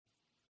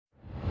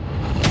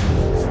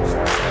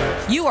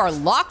You are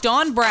Locked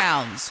On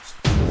Browns,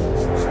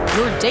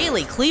 your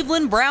daily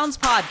Cleveland Browns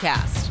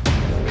podcast.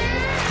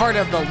 Part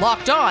of the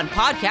Locked On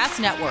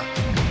Podcast Network.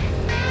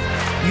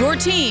 Your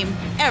team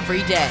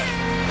every day.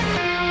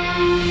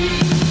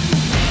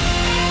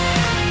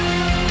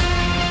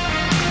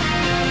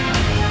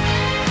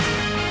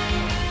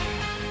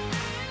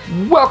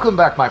 Welcome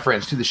back, my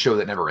friends, to the show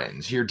that never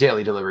ends. Your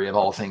daily delivery of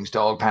all things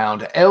Dog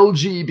Pound,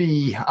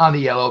 LGB on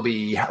the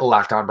LOB,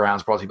 Locked On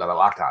Browns, brought to you by the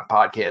Locked On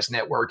Podcast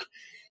Network.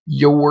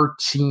 Your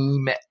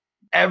team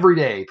every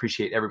day.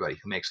 Appreciate everybody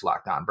who makes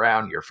Locked On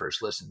Brown your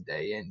first listen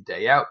day in,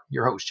 day out.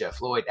 Your host,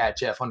 Jeff Lloyd, at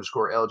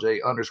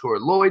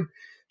Jeff_LJ_Lloyd.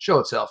 Show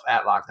itself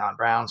at Locked On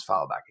Browns.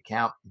 Follow back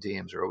account.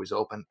 DMs are always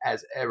open,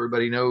 as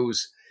everybody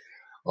knows.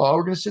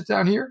 We're going to sit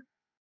down here,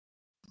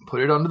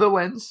 put it under the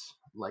lens,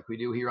 like we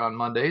do here on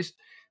Mondays.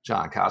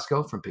 John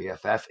Costco from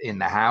PFF in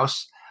the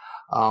house.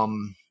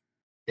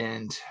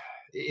 And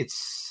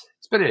it's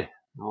been a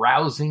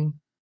rousing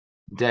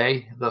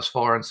day thus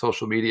far on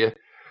social media.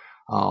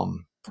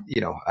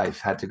 I've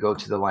had to go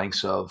to the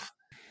lengths of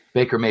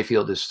Baker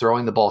Mayfield is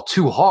throwing the ball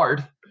too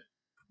hard.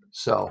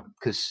 So,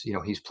 because,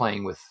 he's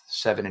playing with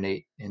 7 and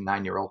 8 and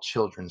 9-year-old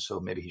children. So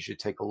maybe he should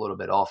take a little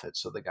bit off it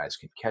so the guys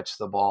can catch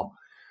the ball.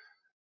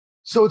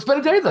 So it's been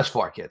a day thus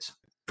far, kids.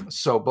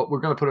 So, but we're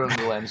going to put it on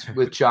the lens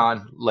with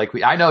John.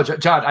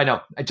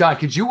 John,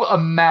 could you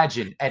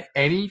imagine at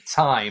any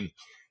time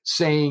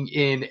saying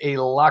in a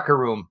locker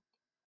room,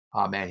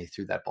 "Oh man, he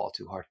threw that ball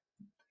too hard"?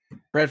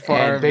 Brett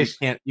Favre,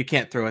 you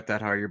can't throw it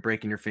that hard. You're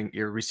breaking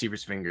your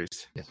receiver's fingers.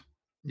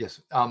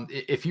 Yes.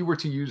 If you were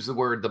to use the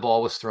word "the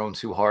ball was thrown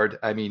too hard,"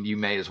 I mean, you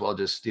may as well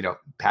just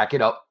pack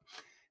it up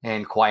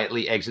and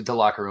quietly exit the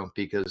locker room,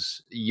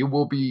 because you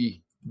will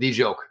be the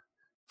joke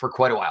for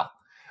quite a while.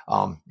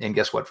 And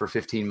guess what? For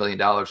 $15 million,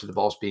 if the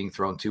ball's being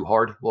thrown too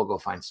hard, we'll go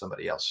find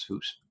somebody else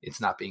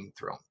it's not being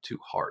thrown too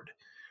hard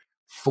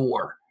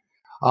for.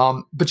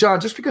 But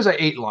John, just because I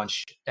ate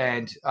lunch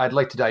and I'd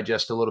like to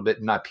digest a little bit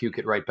and not puke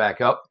it right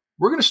back up,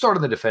 we're going to start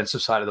on the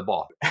defensive side of the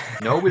ball.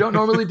 No, we don't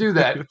normally do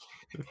that.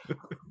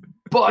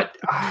 But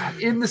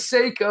in the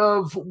sake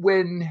of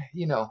when,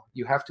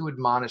 you have to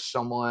admonish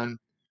someone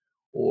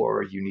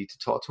or you need to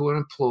talk to an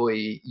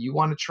employee, you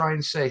want to try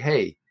and say,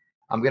 hey,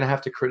 I'm going to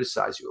have to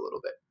criticize you a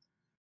little bit.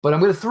 But I'm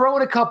going to throw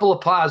in a couple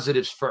of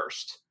positives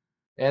first,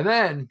 and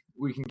then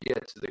we can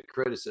get to the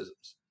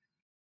criticisms.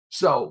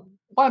 So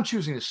I'm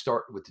choosing to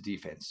start with the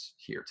defense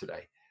here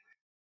today.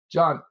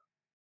 John,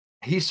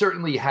 he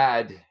certainly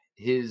had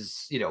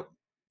his,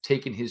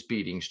 taken his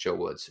beatings, Joe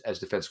Woods, as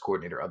defense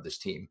coordinator of this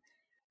team.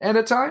 And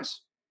at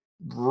times,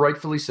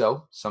 rightfully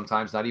so,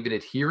 sometimes not even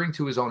adhering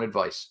to his own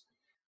advice.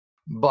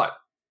 But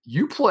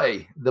you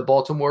play the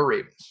Baltimore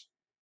Ravens.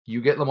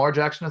 You get Lamar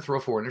Jackson to throw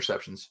 4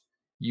 interceptions.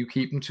 You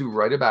keep him to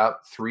right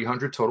about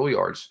 300 total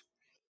yards.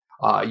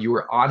 You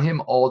are on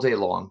him all day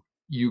long.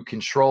 You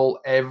control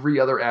every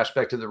other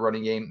aspect of the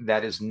running game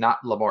that is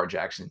not Lamar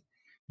Jackson.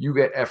 You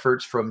get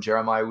efforts from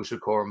Jeremiah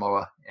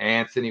Owusu-Koramoah,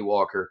 Anthony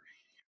Walker,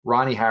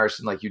 Ronnie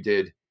Harrison like you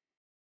did.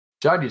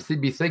 John,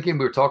 you'd be thinking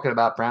we were talking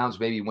about Browns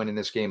maybe winning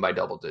this game by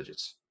double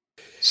digits.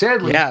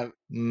 Sadly,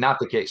 not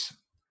the case.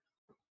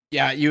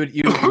 Yeah, you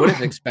would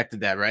have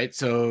expected that, right?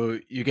 So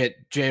you get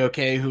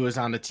JOK, who was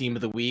on the team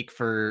of the week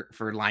for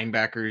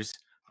linebackers.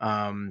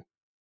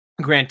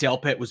 Grant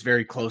Delpit was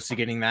very close to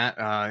getting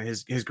that.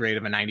 His grade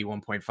of a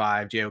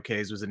 91.5.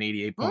 JOK's was an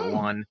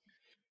 88.1.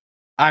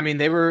 I mean,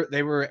 they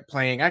were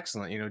playing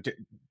excellent.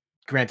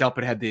 Grant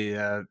Delpit had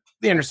the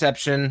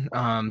interception,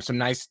 some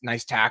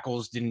nice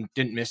tackles,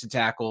 didn't miss a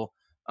tackle.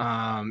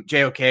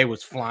 JOK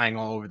was flying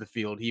all over the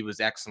field. He was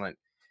excellent.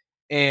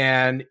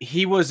 And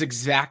he was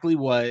exactly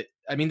what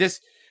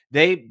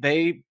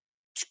they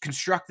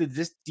constructed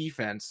this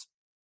defense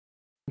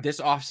this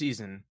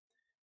offseason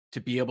to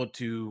be able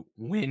to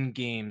win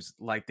games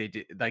like they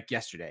did, like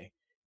yesterday,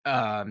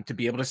 to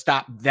be able to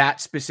stop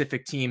that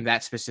specific team,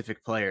 that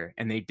specific player,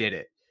 and they did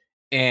it.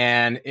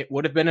 And it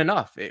would have been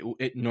enough.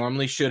 It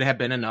normally should have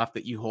been enough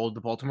that you hold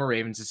the Baltimore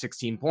Ravens to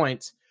 16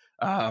 points.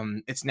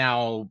 It's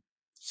now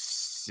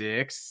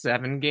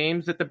 6-7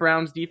 games that the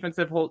Browns defense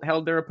have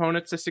held their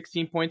opponents to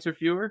 16 points or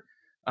fewer,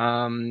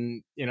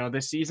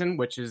 this season,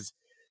 which is,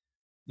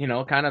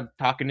 kind of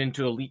talking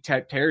into elite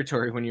type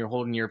territory when you're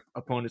holding your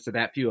opponents to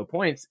that few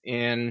points.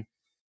 And,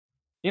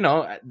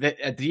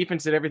 the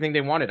defense did everything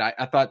they wanted.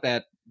 I thought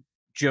that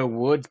Joe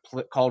Woods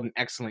called an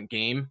excellent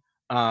game,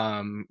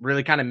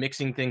 really kind of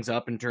mixing things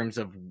up in terms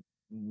of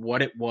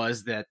what it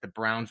was that the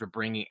Browns were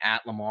bringing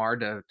at Lamar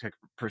to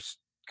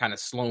kind of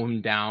slow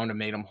him down and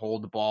made him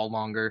hold the ball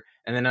longer.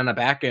 And then on the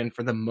back end,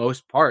 for the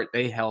most part,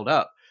 they held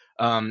up.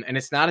 And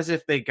it's not as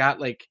if they got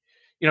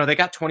they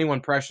got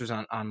 21 pressures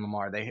on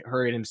Lamar. They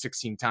hurried him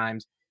 16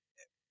 times.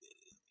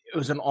 It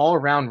was an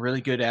all-around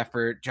really good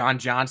effort. John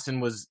Johnson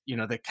was,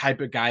 the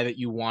type of guy that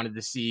you wanted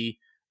to see.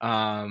 He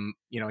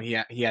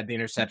had the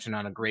interception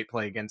on a great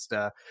play against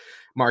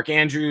Mark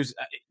Andrews.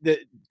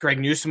 Greg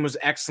Newsome was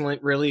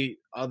excellent, really,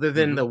 other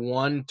than the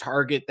one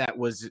target that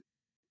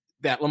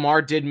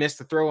Lamar did miss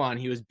the throw on.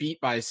 He was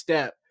beat by a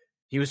step.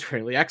 He was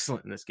really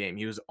excellent in this game.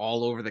 He was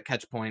all over the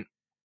catch point.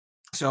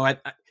 So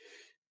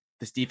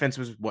this defense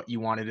was what you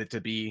wanted it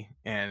to be,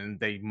 and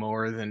they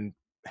more than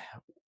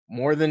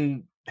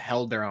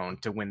held their own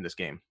to win this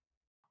game.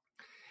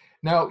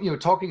 Now,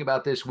 talking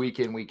about this week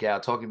in, week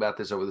out, talking about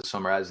this over the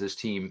summer as this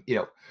team,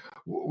 it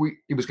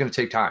was going to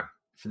take time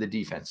for the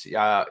defense.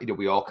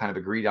 We all kind of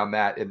agreed on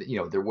that. And,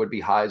 there would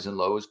be highs and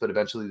lows, but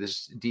eventually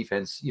this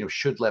defense,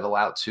 should level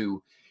out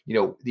to,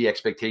 the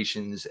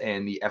expectations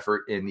and the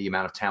effort and the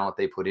amount of talent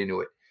they put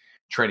into it.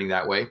 Trending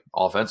that way,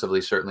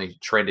 offensively, certainly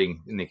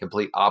trending in the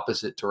complete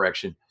opposite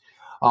direction.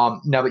 Now,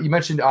 but you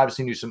mentioned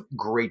obviously Newsome,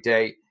 great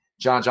day.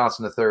 John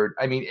Johnson III.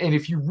 I mean, and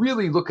if you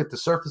really look at the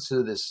surface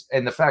of this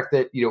and the fact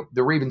that,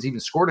 the Ravens even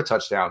scored a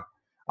touchdown,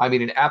 I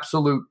mean, an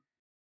absolute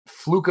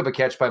fluke of a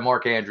catch by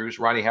Mark Andrews,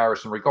 Ronnie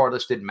Harrison,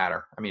 regardless, didn't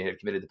matter. I mean, he had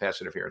committed the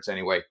pass interference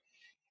anyway.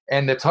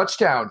 And the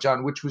touchdown,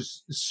 John, which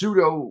was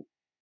pseudo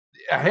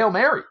a Hail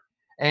Mary.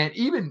 And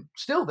even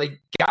still, they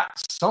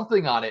got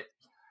something on it.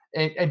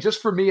 And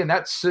just for me in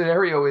that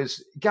scenario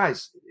is,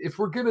 guys, if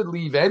we're going to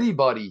leave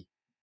anybody,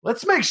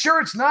 let's make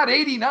sure it's not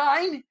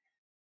 89.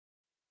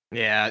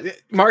 Yeah,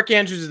 Mark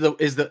Andrews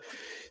is the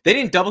they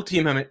didn't double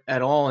team him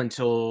at all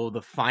until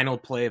the final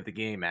play of the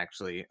game,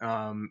 actually,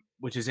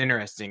 which is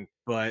interesting.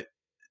 But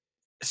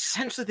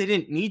essentially, they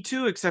didn't need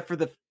to, except for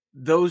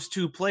those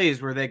two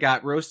plays where they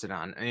got roasted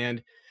on.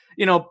 And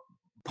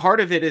part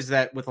of it is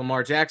that with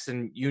Lamar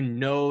Jackson,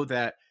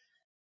 that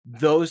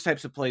those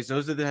types of plays,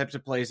 those are the types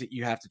of plays that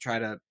you have to try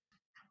to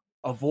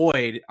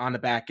avoid on the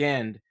back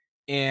end.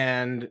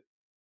 And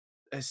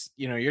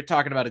you're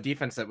talking about a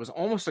defense that was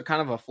almost a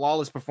kind of a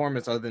flawless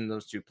performance other than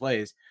those two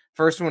plays.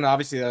 First one,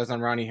 obviously, that was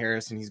on Ronnie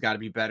Harrison. He's got to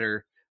be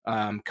better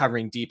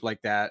covering deep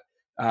like that.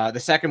 The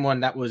second one,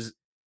 there was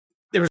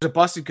a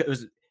busted.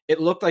 It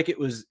looked like it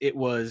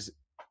was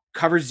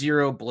cover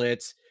zero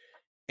blitz,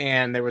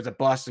 and there was a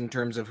bust in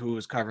terms of who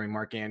was covering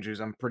Mark Andrews.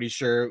 I'm pretty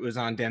sure it was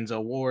on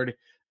Denzel Ward,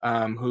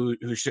 who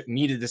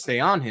needed to stay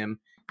on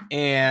him.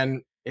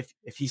 And if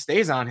he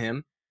stays on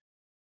him,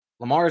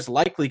 Lamar is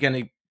likely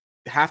going to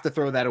have to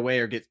throw that away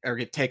or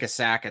take a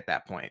sack at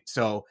that point.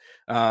 So,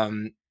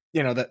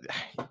 that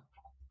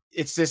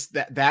it's just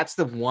that's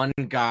the one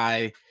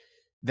guy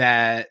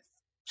that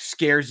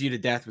scares you to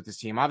death with this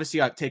team.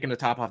 Obviously, I've taken the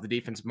top off the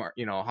defense.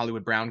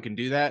 Hollywood Brown can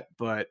do that,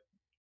 but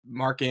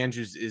Mark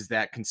Andrews is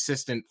that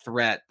consistent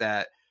threat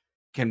that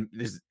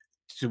is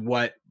to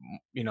what,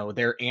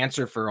 their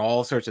answer for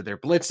all sorts of their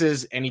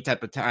blitzes, any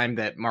type of time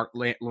that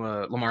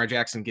Lamar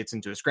Jackson gets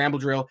into a scramble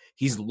drill,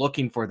 he's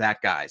looking for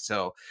that guy.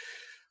 So,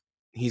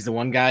 he's the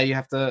one guy you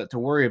have to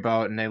worry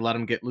about, and they let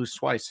him get loose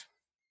twice.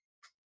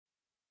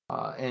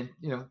 And,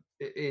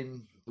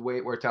 in the way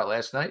it worked out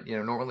last night,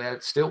 normally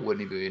that still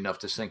wouldn't even be enough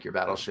to sink your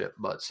battleship,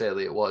 but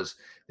sadly it was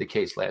the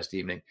case last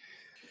evening.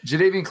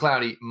 Jadeveon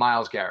Clowney,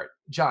 Myles Garrett.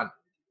 John,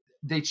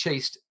 they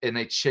chased and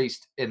they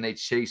chased and they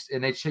chased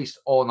and they chased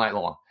all night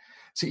long.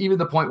 So even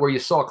the point where you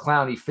saw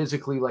Clowney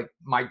physically like,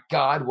 my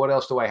God, what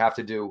else do I have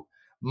to do?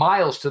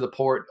 Myles to the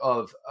port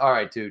of, all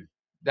right, dude,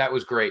 that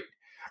was great.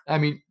 I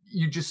mean,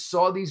 you just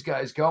saw these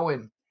guys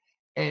going,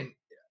 and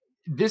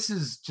this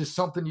is just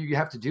something you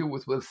have to deal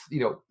with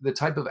the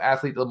type of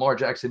athlete Lamar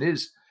Jackson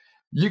is.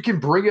 You can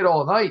bring it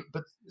all night,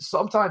 but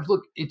sometimes,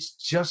 look, it's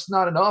just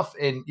not enough.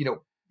 And,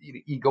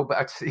 you go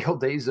back to the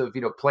old days of,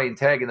 playing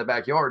tag in the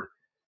backyard.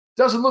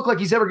 Doesn't look like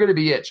he's ever going to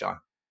be it, John.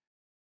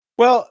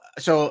 Well,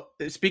 so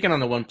speaking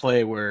on the one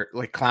play where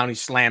like Clowney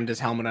slammed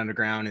his helmet on the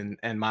ground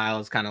and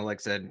Myles kind of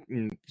like said,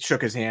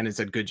 shook his hand and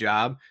said, good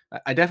job.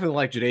 I definitely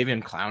like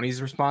Jadeveon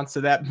Clowney's response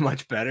to that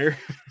much better.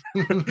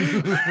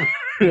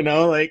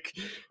 Like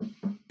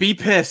be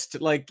pissed.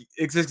 Like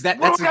that's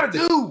what I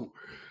gotta do.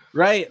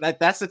 Right.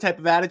 That's the type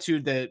of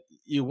attitude that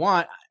you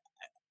want.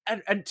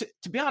 And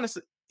to be honest,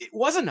 it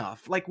was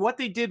enough. Like what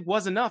they did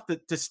was enough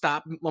to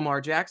stop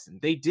Lamar Jackson.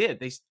 They did.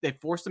 They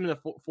forced him into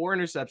four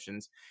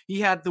interceptions.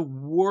 He had the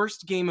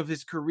worst game of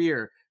his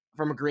career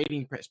from a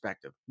grading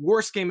perspective.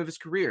 Worst game of his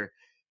career.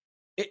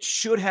 It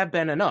should have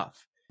been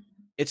enough.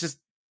 It's just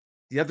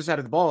the other side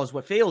of the ball is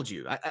what failed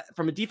you.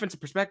 From a defensive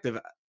perspective,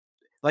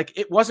 like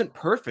it wasn't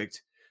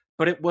perfect,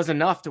 but it was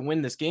enough to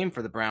win this game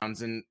for the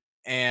Browns.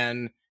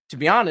 And to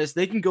be honest,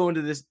 they can go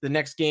into the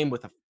next game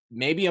with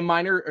maybe a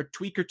minor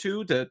tweak or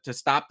two to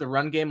stop the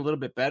run game a little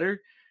bit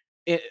better.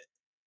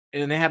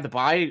 And they have the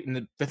bye.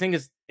 And the thing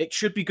is, it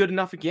should be good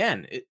enough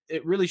again.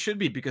 It really should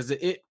be, because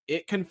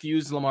it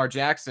confused Lamar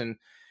Jackson.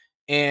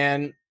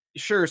 And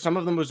sure, some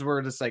of them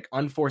were just like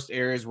unforced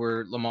errors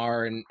where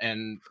Lamar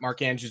and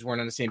Mark Andrews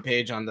weren't on the same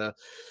page on a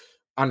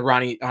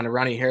Ronnie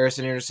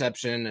Harrison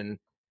interception. And,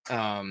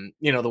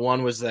 the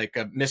one was like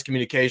a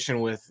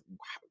miscommunication with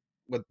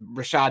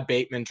Rashad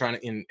Bateman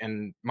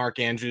and Mark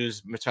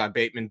Andrews. Rashad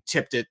Bateman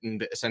tipped it,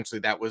 and essentially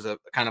that was a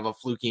kind of a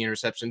fluky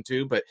interception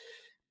too.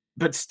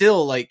 But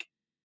still, like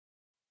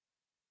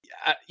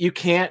you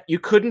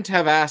couldn't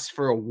have asked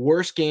for a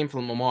worse game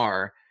from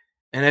Lamar.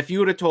 And if you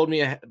would have told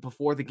me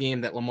before the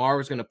game that Lamar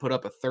was going to put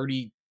up a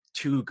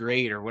 32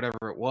 grade or whatever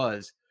it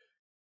was,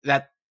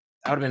 that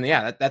I would have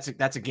been,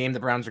 that's a game the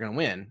Browns are going to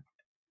win.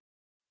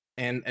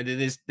 And it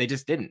is, they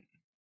just didn't.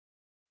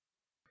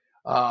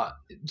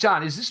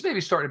 John, is this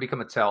maybe starting to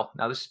become a tell?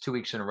 Now, this is 2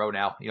 weeks in a row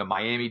now.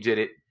 Miami did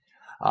it.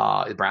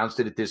 The Browns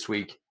did it this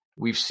week.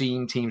 We've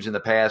seen teams in the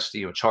past,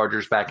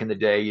 Chargers back in the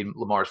day in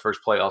Lamar's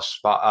first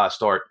playoff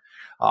start,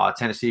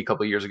 Tennessee a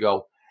couple of years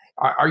ago.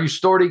 Are you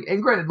starting?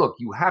 And granted, look,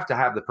 you have to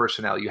have the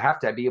personnel. You have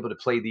to be able to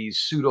play these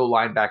pseudo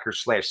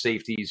linebackers /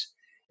 safeties,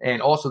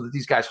 and also that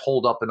these guys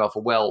hold up enough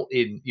well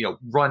in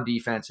run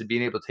defense and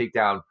being able to take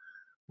down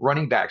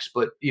running backs.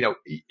 But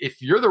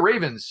if you're the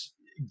Ravens,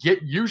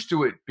 get used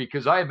to it,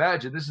 because I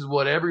imagine this is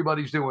what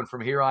everybody's doing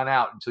from here on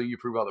out until you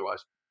prove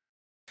otherwise.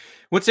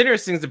 What's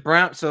interesting is the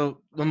Browns.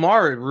 So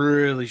Lamar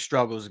really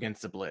struggles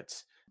against the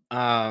blitz.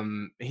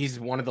 He's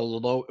one of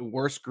the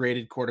worst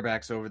graded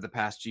quarterbacks over the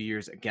past 2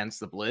 years against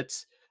the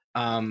blitz.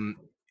 So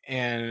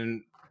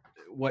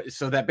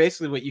that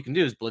basically what you can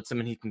do is blitz him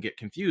and he can get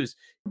confused.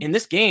 In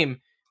this game,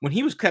 when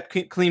he was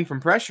kept clean from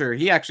pressure,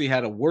 he actually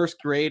had a worse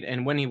grade.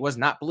 And when he was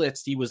not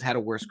blitzed, he had a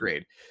worse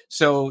grade.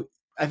 So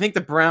I think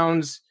the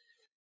Browns,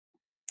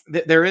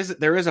 there is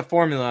a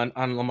formula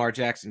on Lamar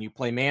Jackson. You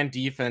play man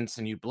defense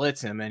and you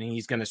blitz him and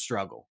he's going to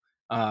struggle.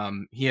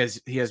 He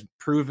has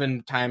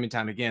proven time and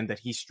time again that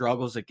he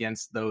struggles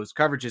against those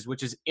coverages,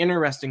 which is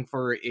interesting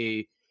for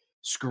a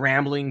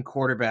scrambling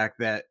quarterback.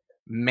 That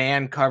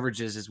man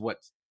coverages is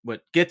what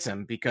gets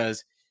him,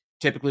 because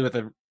typically with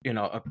a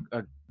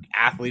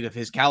athlete of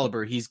his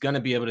caliber, he's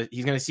going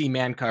to see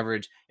man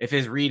coverage. If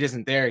his read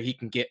isn't there, he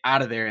can get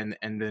out of there and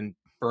then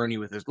burn you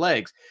with his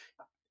legs.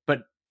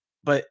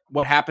 But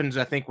what happens,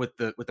 I think, with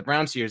the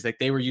Browns here is like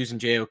they were using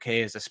JOK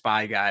as a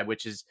spy guy,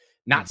 which is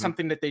not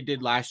something that they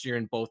did last year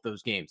in both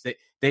those games.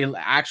 They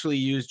actually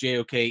used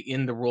JOK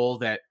in the role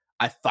that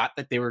I thought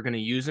that they were going to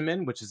use him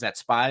in, which is that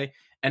spy,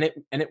 and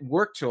it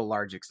worked to a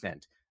large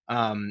extent.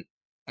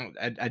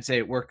 I'd say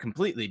it worked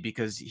completely,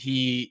 because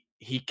he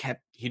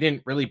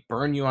didn't really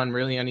burn you on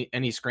really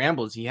any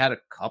scrambles. He had a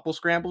couple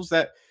scrambles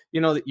that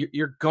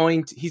he's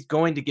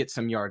going to get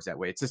some yards that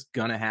way. It's just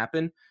gonna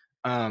happen.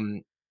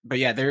 But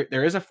yeah,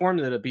 there is a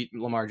formula to beat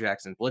Lamar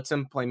Jackson. Blitz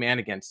him, play man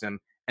against him,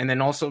 and then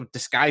also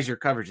disguise your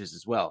coverages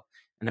as well.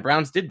 And the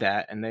Browns did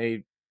that, and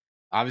they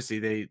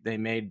obviously they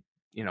made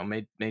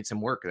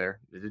some work there.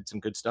 They did some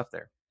good stuff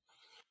there.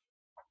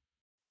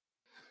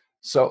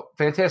 So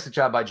fantastic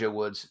job by Joe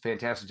Woods.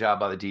 Fantastic job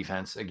by the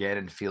defense. Again,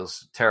 it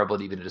feels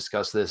terrible even to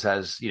discuss this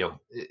as,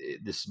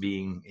 this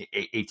being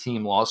a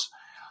team loss.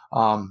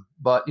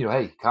 But,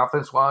 hey,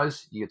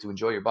 confidence-wise, you get to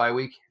enjoy your bye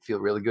week. Feel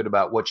really good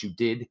about what you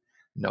did,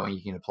 knowing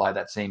you can apply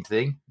that same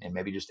thing and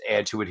maybe just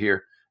add to it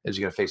here as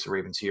you're going to face the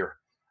Ravens here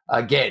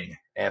again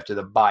after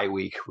the bye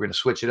week. We're going to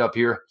switch it up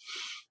here.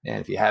 And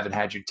if you haven't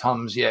had your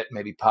Tums yet,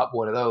 maybe pop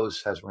one of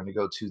those, as we're going to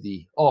go to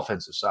the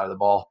offensive side of the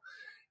ball.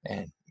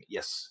 And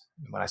yes,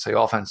 when I say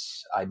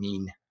offense, I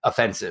mean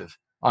offensive.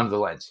 Under the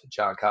lens,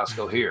 John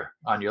Costco here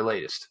on your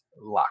latest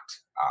Locked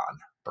On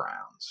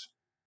Browns.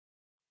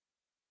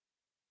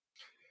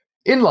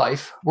 In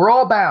life, we're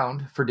all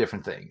bound for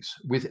different things.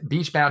 With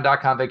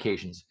beachbound.com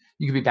vacations,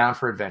 you can be bound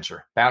for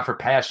adventure, bound for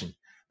passion,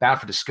 bound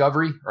for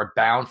discovery, or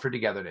bound for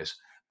togetherness,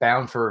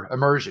 bound for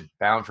immersion,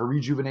 bound for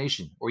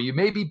rejuvenation, or you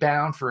may be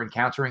bound for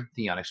encountering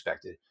the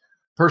unexpected.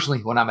 Personally,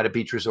 when I'm at a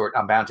beach resort,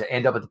 I'm bound to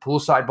end up at the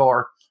poolside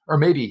bar or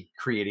maybe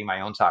creating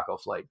my own taco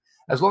flight.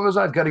 As long as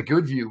I've got a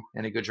good view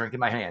and a good drink in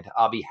my hand,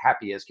 I'll be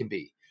happy as can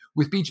be.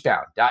 With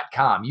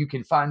beachbound.com, you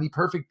can find the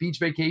perfect beach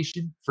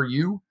vacation for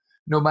you,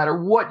 no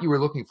matter what you are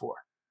looking for.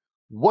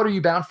 What are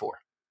you bound for?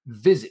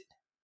 Visit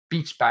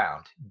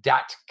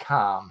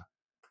beachbound.com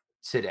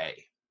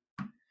today.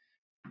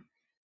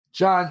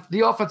 John,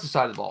 the offensive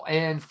side of the ball,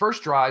 and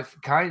first drive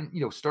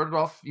started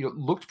off,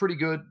 looked pretty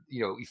good.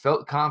 You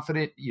felt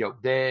confident.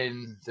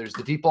 Then there's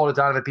the deep ball to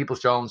Donovan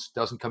Peoples-Jones,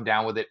 doesn't come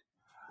down with it.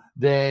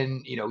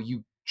 Then,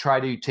 you try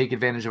to take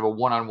advantage of a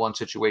one-on-one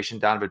situation,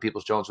 Donovan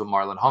Peoples-Jones with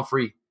Marlon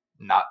Humphrey.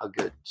 Not a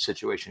good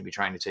situation to be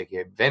trying to take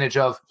advantage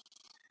of.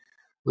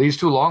 Leads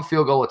to a long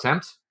field goal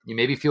attempt. You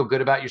maybe feel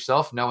good about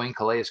yourself knowing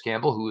Calais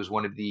Campbell, who is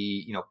one of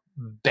the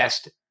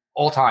best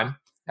all-time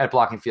at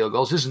blocking field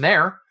goals, isn't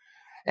there.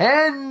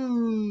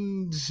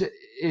 And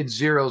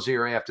it's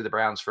 0-0 after the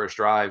Browns' first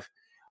drive.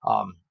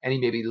 Any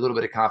maybe a little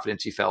bit of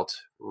confidence he felt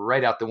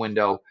right out the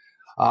window.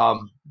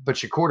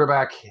 But your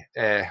quarterback,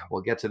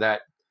 we'll get to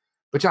that.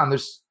 But John,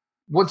 there's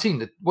one thing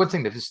that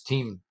this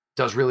team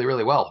does really,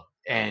 really well.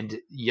 And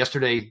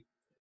yesterday,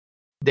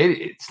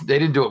 they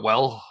didn't do it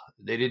well.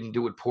 They didn't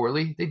do it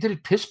poorly. They did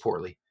it piss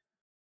poorly.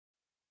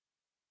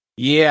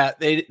 Yeah,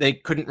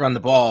 they couldn't run the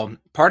ball.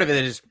 Part of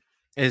it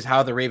is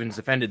how the Ravens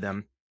defended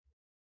them.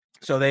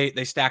 So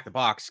they stack the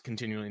box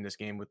continually in this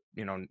game with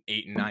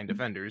 8 and 9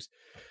 defenders.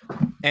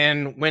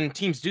 And when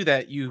teams do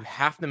that, you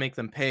have to make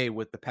them pay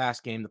with the pass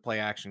game, the play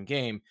action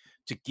game,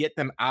 to get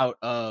them out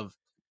of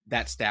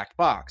that stacked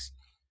box.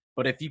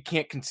 But if you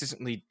can't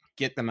consistently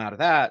get them out of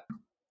that,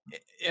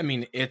 I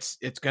mean, it's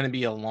going to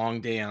be a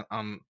long day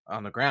on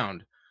the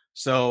ground.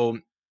 So,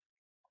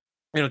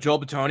 Joel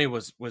Bitonio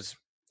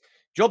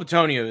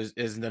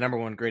is the number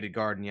one graded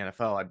guard in the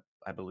NFL,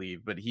 I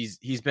believe, but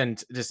he's been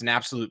just an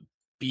absolute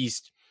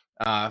beast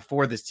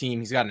for this team.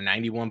 He's got a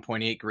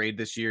 91.8 grade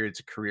this year. It's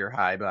a career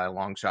high by a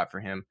long shot for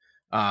him.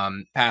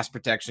 Pass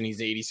protection,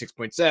 he's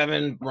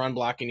 86.7, run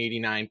blocking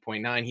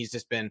 89.9. He's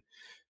just been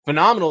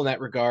phenomenal in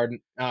that regard.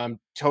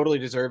 Totally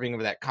deserving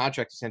of that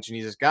contract extension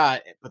he just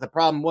got. But the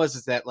problem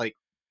is that like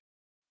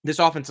this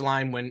offensive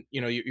line, when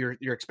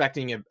you're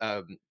expecting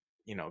a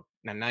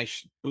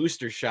nice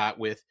booster shot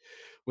with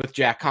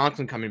Jack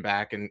Conklin coming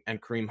back and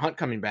Kareem Hunt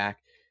coming back,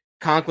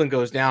 Conklin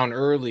goes down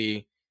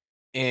early,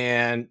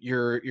 and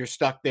you're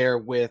stuck there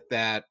with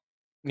that,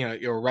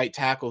 your right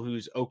tackle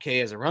who's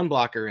okay as a run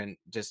blocker and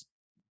just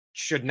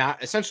should not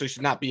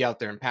be out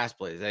there in pass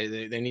plays.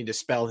 They need to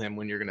spell him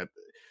when you're gonna,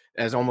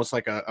 as almost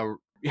like a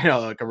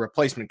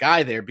replacement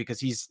guy there, because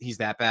he's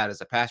that bad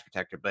as a pass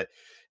protector. But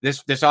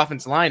this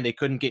offensive line, they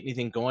couldn't get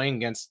anything going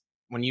against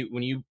when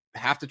you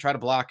have to try to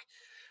block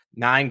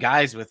 9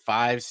 guys with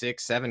 5,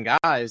 6, 7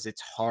 guys.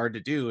 It's hard to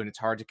do, and it's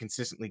hard to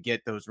consistently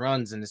get those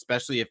runs. And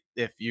especially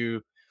if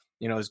you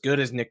as good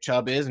as Nick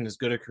Chubb is and as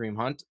good as Kareem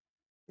Hunt,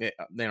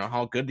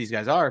 how good these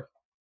guys are,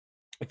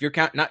 if you're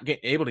not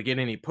able to get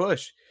any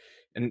push,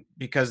 and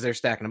because they're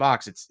stacking the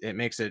box, it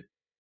makes it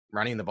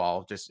running the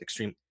ball just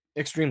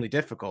extremely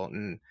difficult.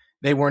 And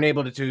they weren't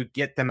able to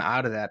get them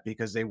out of that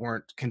because they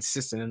weren't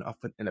consistent enough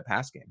in the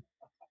pass game.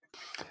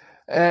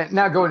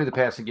 Now going to the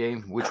passing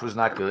game, which was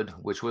not good,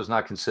 which was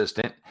not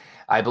consistent.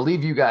 I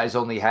believe you guys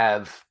only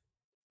have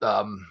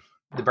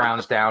the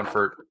Browns down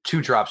for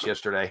 2 drops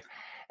yesterday,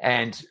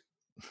 and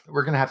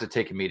we're going to have to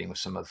take a meeting with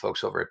some of the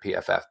folks over at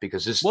PFF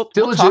because we'll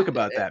talk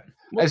about that.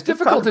 As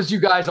difficult as you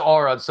guys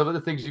are on some of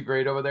the things you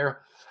grade over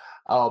there,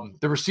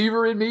 the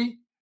receiver in me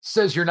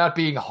says you're not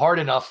being hard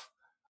enough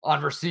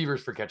on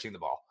receivers for catching the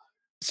ball.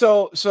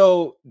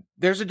 So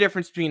there's a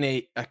difference between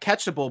a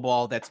catchable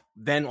ball that's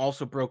then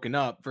also broken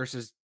up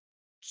versus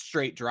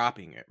straight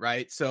dropping it,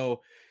 right?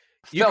 So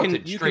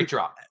Felton, straight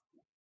drop.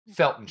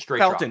 Felton,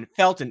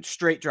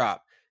 straight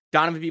drop.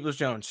 Donovan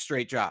Peoples-Jones,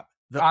 straight drop.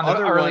 On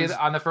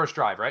the first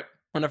drive, right?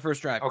 On the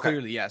first drive, okay.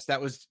 Clearly, yes.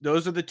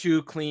 Those are the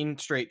 2 clean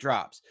straight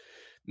drops.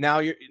 Now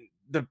you're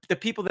the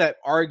people that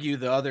argue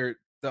the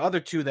other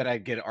 2 that I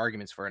get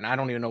arguments for, and I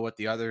don't even know what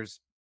the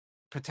others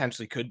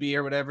potentially could be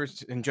or whatever.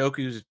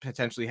 Njoku's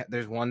potentially,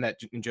 there's one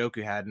that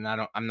Njoku had, and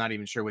I'm not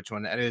even sure which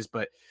one that is,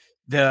 but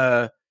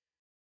the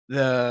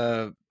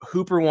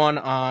Hooper one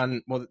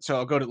so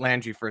I'll go to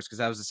Landry first because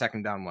that was the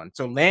second down one.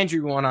 So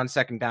Landry one on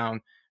second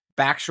down,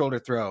 back shoulder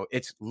throw.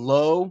 It's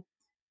low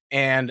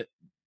and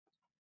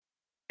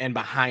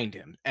behind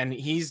him, and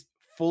he's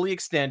fully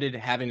extended,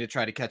 having to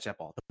try to catch that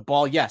ball. The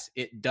ball, yes,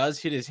 it does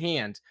hit his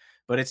hand,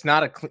 but it's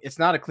not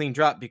a clean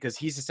drop because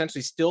he's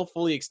essentially still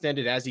fully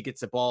extended as he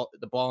gets the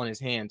ball in his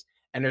hand,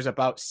 and there's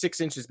about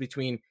 6 inches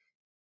between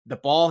the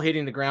ball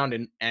hitting the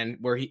ground and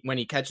where when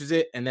he catches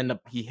it, and then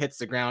he hits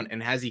the ground,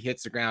 and as he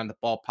hits the ground, the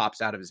ball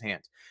pops out of his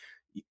hand.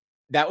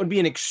 That would be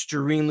an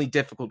extremely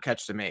difficult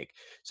catch to make.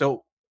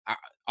 So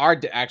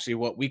actually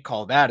what we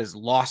call that is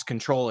lost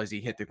control as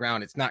he hit the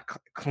ground. It's not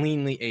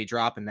cleanly a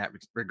drop in that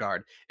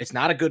regard. It's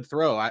not a good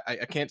throw. I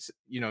can't,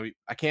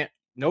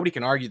 nobody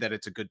can argue that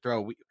it's a good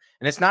throw.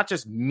 And it's not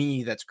just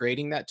me that's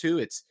grading that too.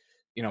 It's,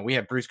 we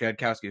have Bruce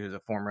Gradkowski, who's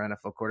a former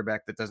NFL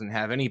quarterback that doesn't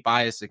have any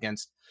bias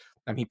against,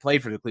 he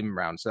played for the Cleveland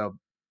Browns. So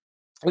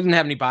he doesn't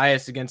have any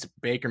bias against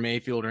Baker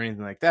Mayfield or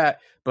anything like that.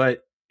 But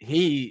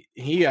he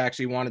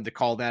actually wanted to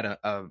call that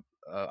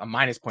a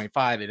minus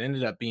 0.5. It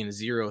ended up being a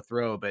 0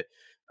 throw, but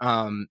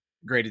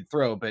graded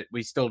throw, but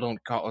we still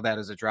don't call that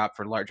as a drop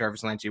for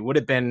Jarvis Landry. It would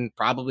have been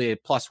probably a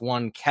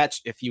 +1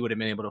 catch if he would have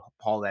been able to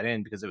haul that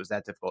in because it was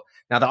that difficult.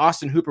 Now the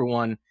Austin Hooper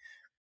one,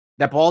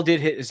 that ball did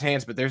hit his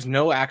hands, but there's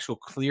no actual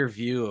clear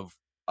view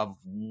of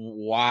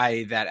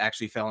why that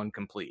actually fell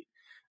incomplete.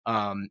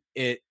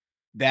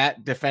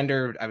 That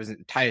defender,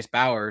 Tyus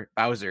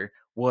Bowser,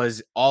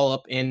 was all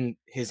up in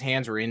his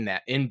hands, were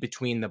in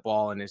between the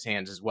ball and his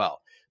hands as well.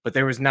 But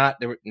they were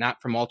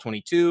not from all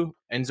 22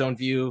 end zone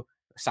view,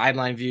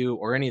 sideline view,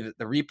 or any of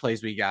the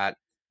replays we got.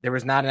 There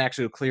was not an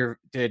actual clear,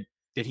 did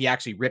he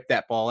actually rip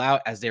that ball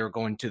out as they were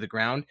going to the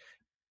ground?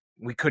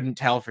 We couldn't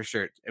tell for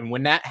sure. And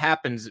when that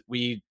happens,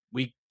 we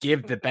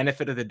give the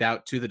benefit of the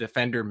doubt to the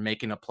defender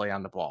making a play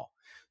on the ball.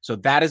 So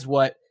that is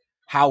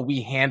how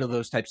we handle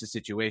those types of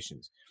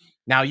situations.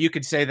 Now you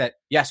could say that,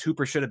 yes,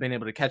 Hooper should have been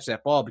able to catch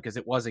that ball because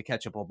it was a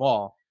catchable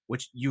ball,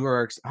 which you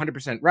are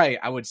 100% right.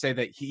 I would say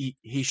that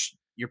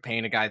you're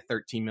paying a guy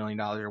 $13 million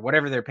or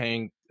whatever they're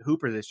paying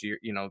Hooper this year,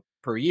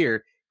 per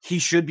year. He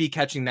should be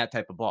catching that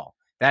type of ball.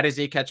 That is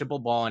a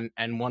catchable ball.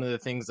 And one of the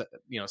things that,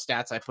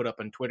 stats I put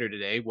up on Twitter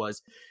today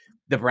was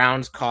the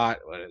Browns caught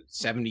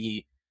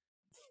 78%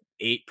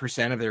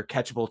 of their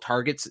catchable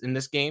targets in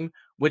this game,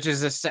 which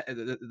is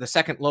the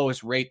second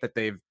lowest rate that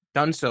they've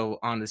done so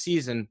on the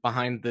season,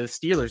 behind the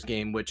Steelers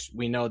game, which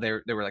we know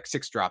there were like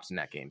 6 drops in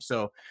that game.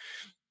 So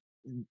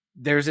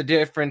there's a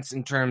difference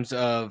in terms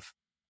of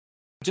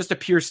just a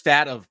pure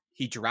stat of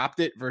he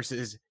dropped it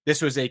versus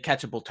this was a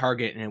catchable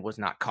target and it was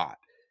not caught,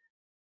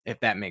 if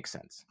that makes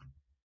sense.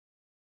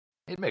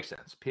 It makes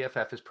sense.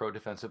 PFF is pro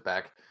defensive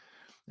back.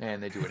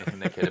 and they do anything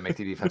they can to make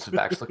the defensive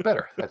backs look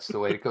better. That's the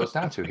way it goes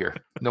down to here.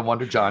 No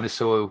wonder John is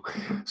so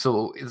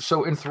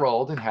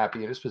enthralled and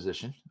happy in his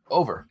position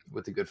over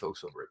with the good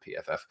folks over at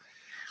PFF.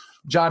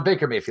 John,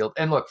 Baker Mayfield.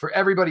 And look, for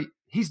everybody,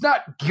 he's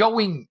not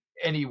going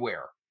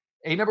anywhere.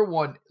 Number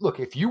one, look,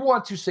 if you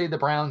want to say the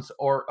Browns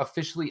are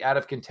officially out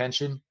of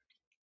contention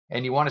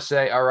and you want to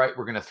say, all right,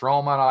 we're going to throw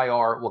him on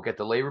IR, we'll get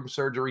the labrum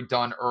surgery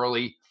done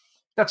early,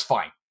 that's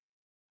fine.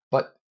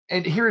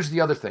 And here's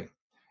the other thing.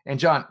 And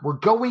John, we're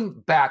going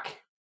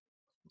back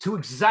to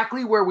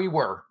exactly where we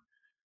were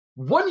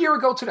 1 year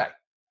ago today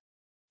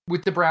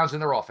with the Browns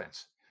and their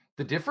offense.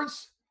 The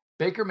difference,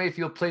 Baker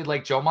Mayfield played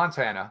like Joe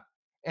Montana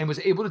and was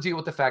able to deal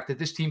with the fact that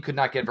this team could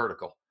not get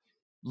vertical.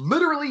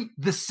 Literally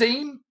the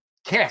same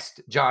cast,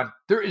 John.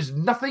 There is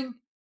nothing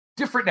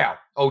different now.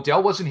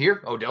 Odell wasn't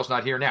here. Odell's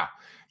not here now.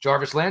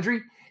 Jarvis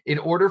Landry, in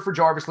order for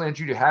Jarvis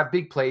Landry to have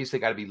big plays, they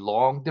got to be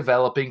long,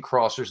 developing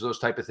crossers, those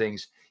type of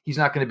things. He's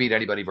not going to beat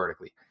anybody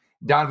vertically.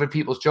 Donovan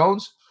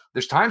Peoples-Jones,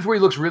 there's times where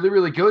he looks really,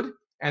 really good,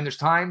 and there's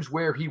times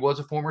where he was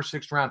a former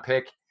sixth-round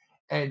pick,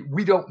 and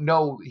we don't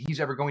know he's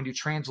ever going to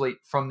translate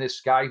from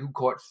this guy who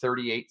caught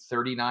 38,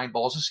 39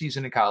 balls a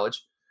season in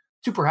college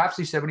to perhaps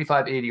a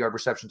 75, 80-yard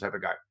reception type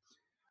of guy.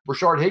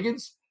 Rashard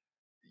Higgins,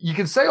 you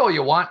can say all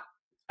you want.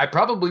 I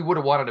probably would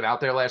have wanted him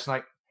out there last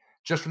night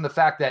just from the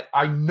fact that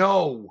I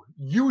know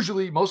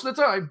usually, most of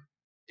the time,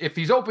 if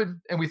he's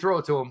open and we throw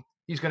it to him,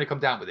 he's going to come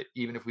down with it,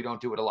 even if we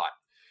don't do it a lot.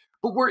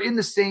 But we're in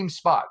the same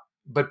spot.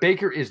 But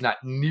Baker is not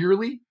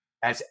nearly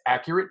as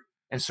accurate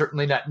and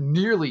certainly not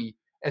nearly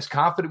as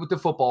confident with the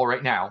football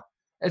right now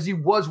as he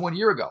was 1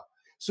 year ago.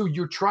 So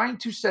you're trying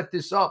to set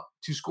this up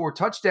to score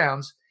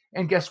touchdowns.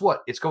 And guess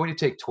what? It's going to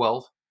take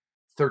 12,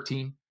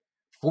 13,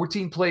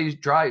 14 plays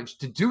drives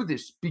to do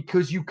this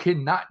because you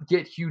cannot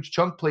get huge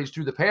chunk plays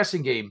through the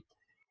passing game.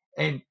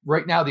 And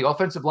right now, the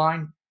offensive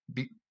line,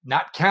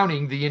 not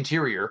counting the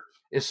interior,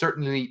 is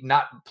certainly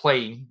not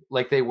playing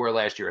like they were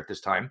last year at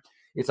this time.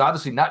 It's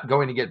obviously not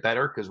going to get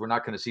better because we're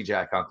not going to see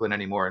Jack Conklin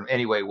anymore in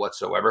any way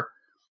whatsoever.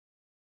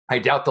 I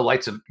doubt the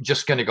lights are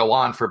just going to go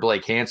on for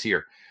Blake Hance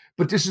here.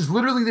 But this is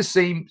literally the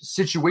same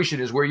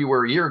situation as where you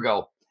were a year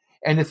ago.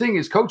 And the thing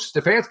is, Coach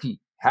Stefanski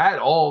had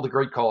all the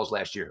great calls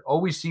last year,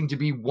 always seemed to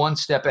be one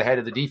step ahead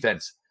of the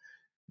defense.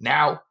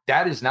 Now,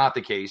 that is not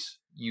the case.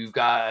 You've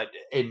got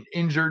an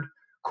injured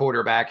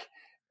quarterback.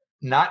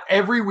 Not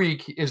every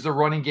week is the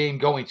running game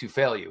going to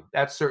fail you.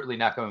 That's certainly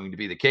not going to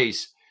be the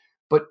case.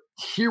 But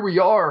here we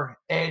are,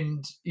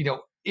 and,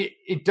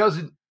 it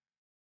doesn't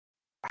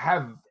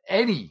have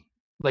any,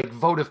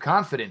 vote of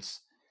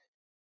confidence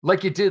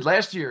like it did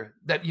last year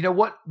that,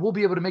 we'll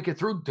be able to make it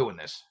through doing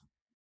this.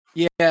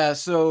 Yeah,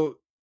 so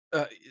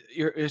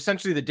you're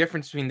essentially the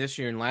difference between this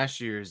year and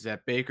last year is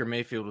that Baker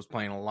Mayfield was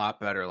playing a lot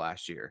better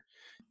last year.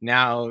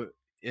 Now,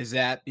 is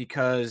that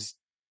because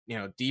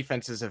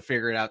defenses have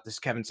figured out this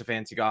Kevin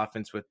Stefanski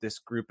offense with this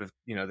group of,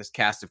 this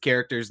cast of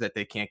characters that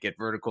they can't get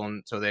vertical.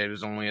 And so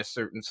there's only a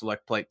certain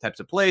select types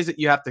of plays that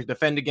you have to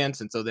defend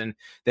against. And so then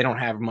they don't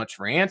have much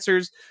for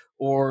answers.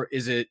 Or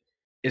is it,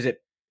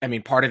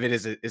 part of it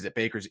is it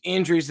Baker's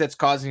injuries that's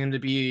causing him to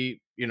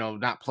be,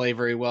 not play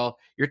very well.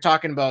 You're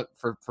talking about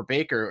for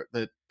Baker,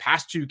 the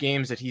past two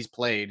games that he's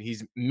played,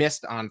 he's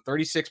missed on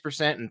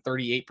 36% and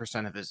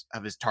 38%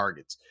 of his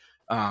targets,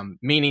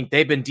 meaning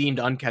they've been deemed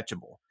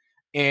uncatchable.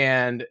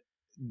 And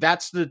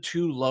that's the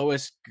two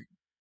lowest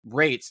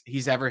rates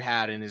he's ever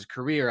had in his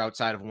career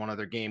outside of one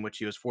other game, which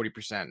he was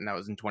 40%, and that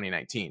was in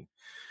 2019.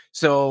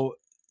 So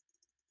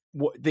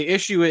the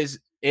issue is,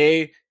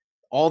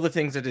 all the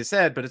things that is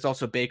said, but it's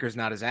also Baker's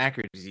not as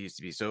accurate as he used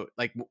to be. So,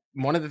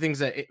 one of the things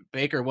that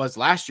Baker was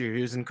last year,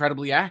 he was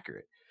incredibly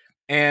accurate.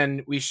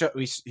 And he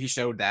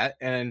showed that.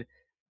 And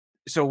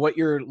so what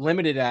you're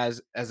limited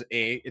as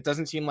it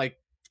doesn't seem like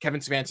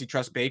Kevin Stefanski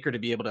trusts Baker to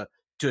be able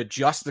to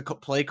adjust the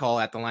play call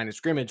at the line of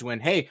scrimmage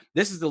when, hey,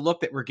 this is the look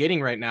that we're getting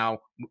right now.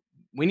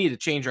 We need to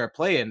change our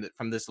play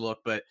from this look,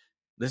 but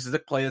this is the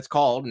play that's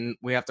called and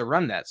we have to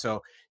run that.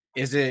 So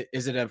is it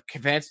a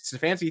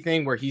Stefanski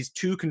thing where he's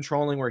too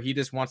controlling, where he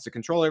just wants to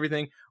control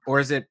everything?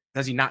 Or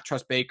does he not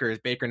trust Baker? Is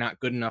Baker not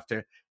good enough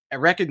to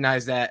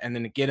recognize that and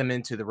then to get him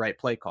into the right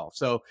play call?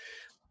 So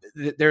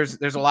there's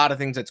a lot of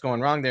things that's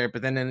going wrong there.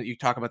 But then you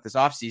talk about this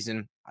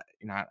offseason,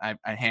 I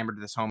hammered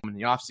this home in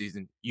the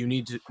offseason.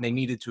 They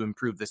needed to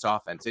improve this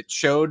offense. It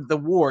showed the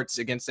warts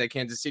against that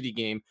Kansas City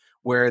game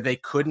where they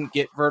couldn't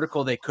get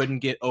vertical. They couldn't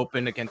get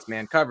open against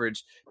man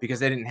coverage because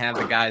they didn't have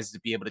the guys to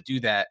be able to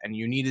do that. And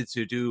you needed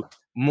to do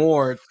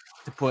more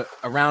to put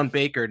around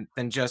Baker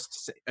than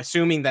just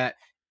assuming that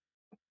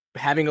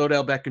having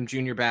Odell Beckham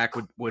Jr. back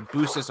would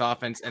boost this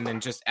offense and then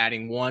just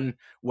adding one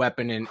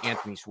weapon in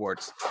Anthony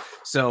Schwartz.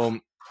 So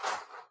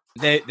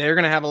they're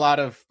going to have a lot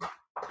of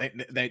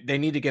they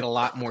need to get a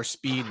lot more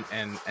speed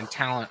and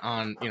talent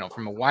on,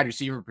 from a wide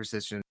receiver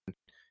position,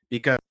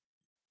 because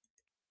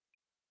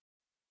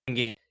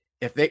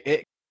if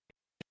it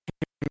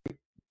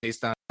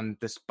based on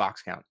this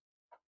box count,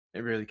 it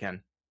really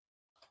can.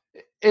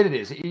 It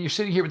is. You're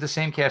sitting here with the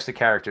same cast of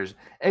characters.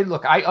 And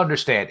look, I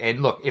understand.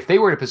 And look, if they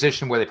were in a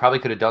position where they probably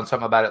could have done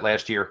something about it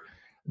last year,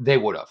 they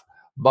would have.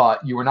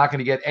 But you were not going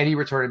to get any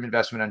return of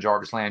investment on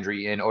Jarvis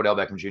Landry and Odell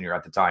Beckham Jr.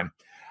 at the time.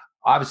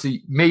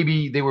 Obviously,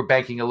 maybe they were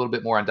banking a little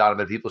bit more on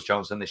Donovan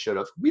Peoples-Jones than they should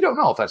have. We don't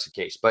know if that's the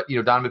case. But,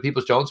 Donovan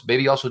Peoples-Jones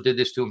maybe also did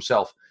this to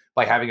himself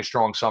by having a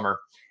strong summer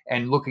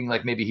and looking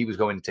like maybe he was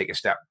going to take a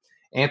step.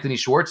 Anthony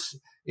Schwartz,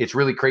 it's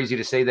really crazy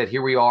to say that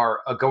here we are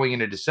going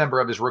into December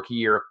of his rookie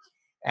year,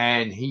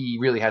 and he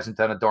really hasn't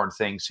done a darn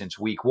thing since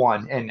week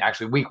one. And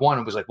actually, week one,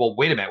 it was like, well,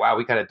 wait a minute. Wow,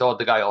 we kind of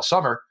dogged the guy all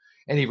summer.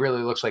 And he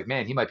really looks like,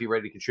 man, he might be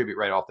ready to contribute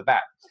right off the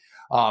bat.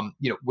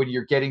 When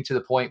you're getting to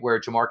the point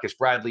where Jamarcus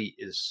Bradley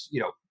is,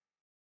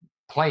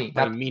 playing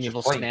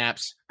meaningful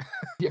snaps,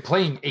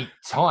 playing a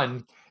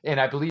ton. And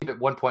I believe at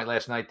one point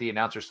last night, the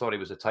announcers thought he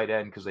was a tight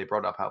end because they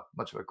brought up how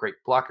much of a great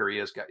blocker he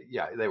is.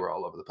 Yeah, they were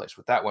all over the place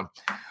with that one.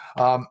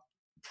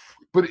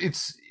 But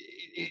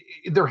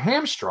they're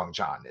hamstrung,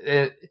 John.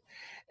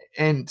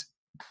 And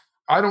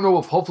I don't know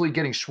if hopefully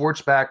getting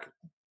Schwartz back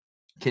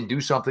can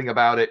do something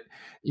about it.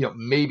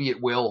 Maybe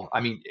it will.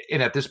 I mean,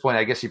 and at this point,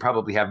 I guess you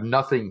probably have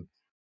nothing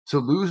to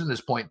lose in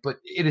this point, but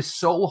it is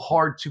so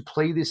hard to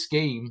play this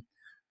game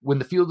when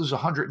the field is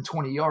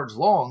 120 yards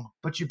long,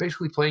 but you're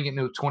basically playing in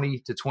a 20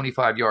 to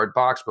 25 yard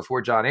box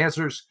before John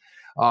answers.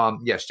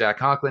 Yes, Jack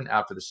Conklin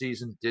out for the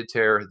season, did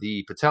tear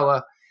the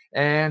patella.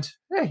 And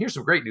here's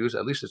some great news.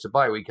 At least it's a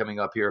bye week coming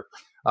up here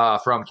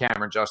from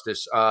Cameron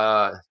Justice.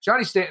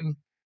 Johnny Stanton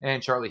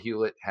and Charlie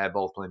Hewlett have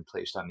both been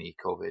placed on the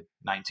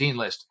COVID-19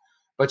 list.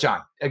 But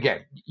John,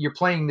 again, you're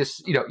playing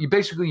this,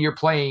 you're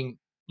playing,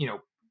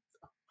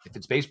 if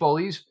it's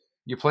baseball-ese,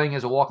 you're playing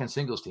as a walk-in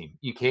singles team.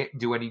 You can't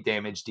do any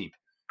damage deep.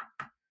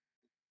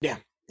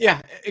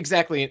 Yeah,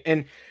 exactly.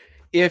 And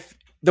if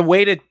the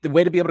way to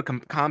be able to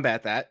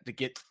combat that, to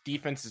get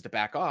defenses to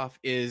back off,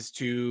 is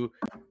to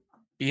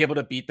be able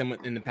to beat them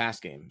in the pass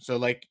game. So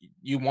like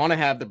you want to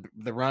have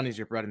the run as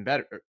your bread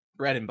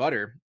and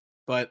butter,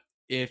 but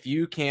if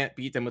you can't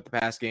beat them with the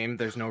pass game,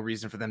 there's no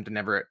reason for them to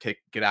never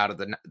get out of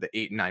the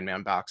 8 and 9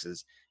 man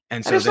boxes.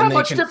 And so it's not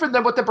much different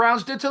than what the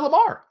Browns did to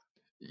Lamar.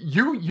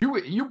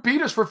 You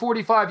beat us for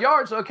 45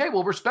 yards. Okay,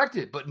 we'll respect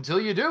it. But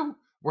until you do,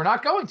 we're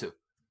not going to.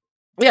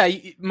 Yeah,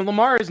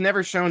 Lamar has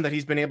never shown that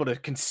he's been able to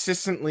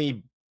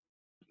consistently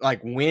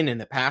win in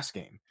the pass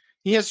game.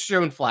 He has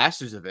shown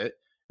flashes of it,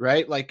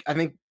 right? Like I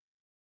think,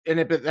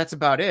 but that's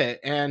about it.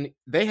 And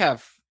they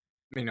have,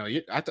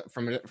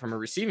 from a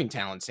receiving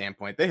talent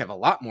standpoint, they have a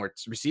lot more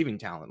receiving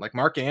talent. Like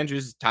Mark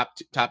Andrews, top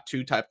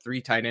 2, top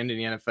 3 tight end in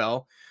the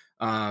NFL.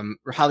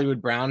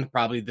 Hollywood Brown,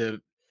 probably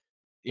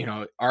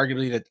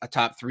arguably a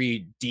top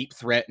 3 deep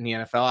threat in the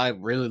NFL. I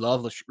really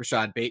love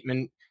Rashad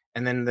Bateman.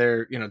 And then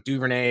they're,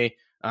 Duvernay,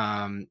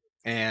 and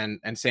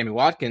Sammy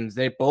Watkins,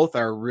 they both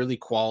are really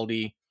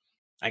quality,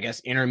 I guess,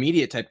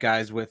 intermediate type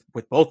guys with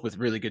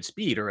really good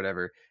speed or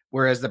whatever.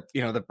 Whereas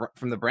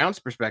from the Browns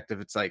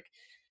perspective, it's like,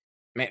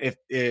 man, if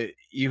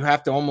you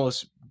have to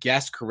almost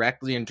guess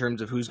correctly in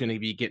terms of who's going to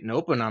be getting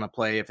open on a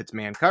play if it's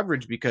man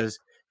coverage, because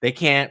they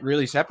can't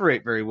really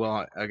separate very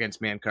well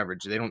against man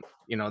coverage. They don't,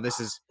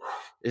 it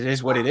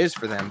is what it is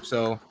for them.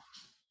 So,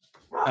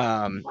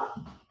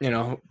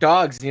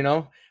 dogs,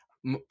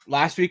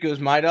 last week it was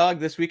my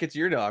dog. This week it's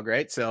your dog,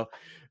 right? So,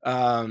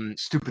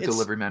 stupid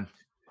delivery man.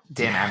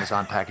 Damn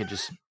Amazon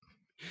packages.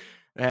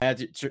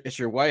 It's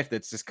your wife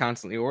that's just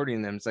constantly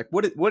ordering them. It's like,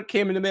 what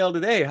came in the mail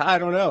today? I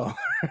don't know.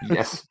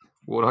 Yes,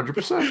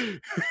 100%.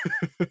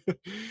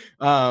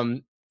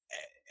 And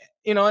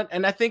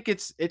I think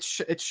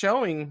it's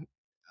showing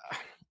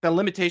the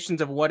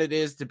limitations of what it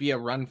is to be a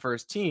run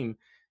first team.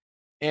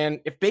 And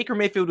if Baker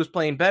Mayfield was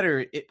playing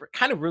better, it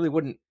kind of really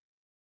wouldn't.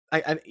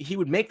 He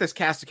would make this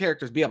cast of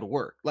characters be able to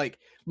work. Like,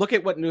 look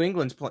at what New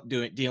England's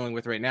dealing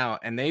with right now,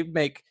 and they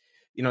make,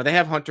 they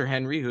have Hunter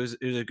Henry, who's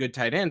a good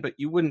tight end, but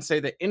you wouldn't say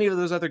that any of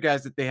those other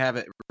guys that they have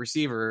at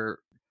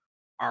receiver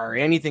are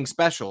anything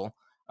special.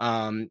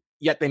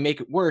 Yet they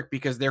make it work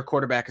because their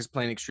quarterback is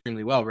playing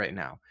extremely well right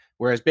now.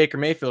 Whereas Baker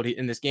Mayfield,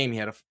 in this game, he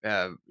had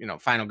a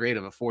final grade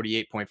of a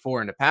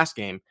 48.4 in the pass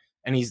game,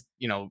 and he's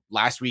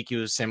last week he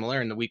was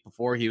similar, and the week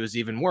before he was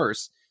even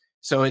worse.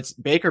 So it's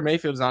Baker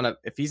Mayfield's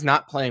if he's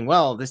not playing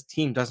well, this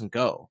team doesn't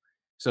go.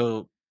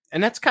 So,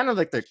 and that's kind of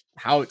like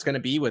how it's going to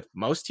be with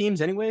most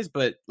teams anyways.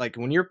 But like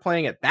when you're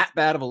playing at that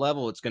bad of a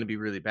level, it's going to be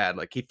really bad.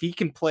 Like if he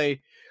can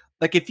play,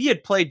 if he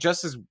had played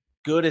just as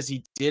good as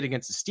he did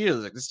against the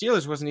Steelers, the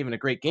Steelers wasn't even a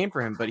great game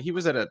for him, but he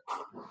was at I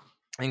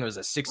think it was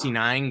a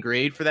 69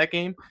 grade for that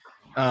game.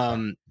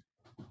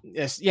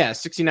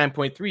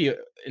 69.3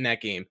 in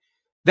that game.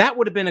 That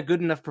would have been a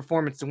good enough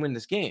performance to win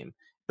this game.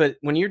 But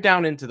when you're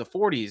down into the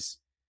 40s,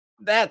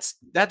 that's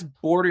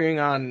bordering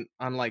on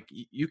like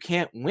you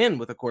can't win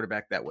with a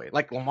quarterback that way.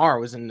 Like Lamar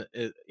was in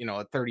a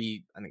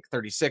 30, I think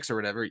 36 or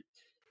whatever.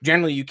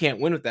 Generally, you can't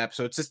win with that.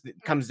 So it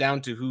comes down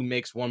to who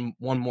makes one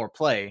more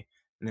play,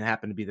 and it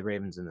happened to be the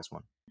Ravens in this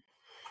one.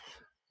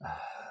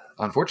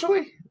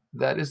 Unfortunately,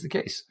 that is the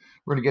case.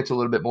 We're going to get to a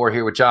little bit more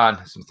here with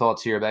John. Some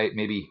thoughts here about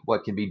maybe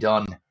what can be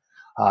done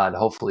to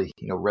hopefully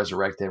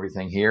resurrect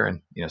everything here and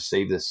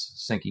save this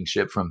sinking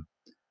ship from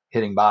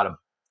hitting bottom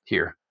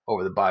here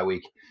over the bye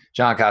week.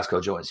 John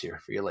Costco joins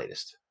here for your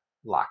latest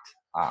Locked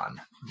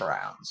On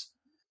Browns.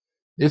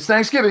 It's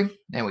Thanksgiving,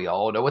 and we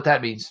all know what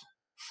that means.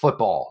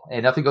 Football.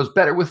 And nothing goes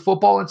better with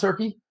football and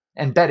turkey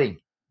and betting.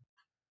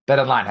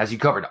 BetOnline has you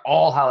covered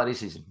all holiday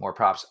season. More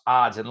props,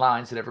 odds, and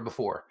lines than ever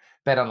before.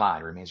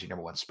 BetOnline remains your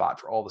number one spot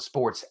for all the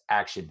sports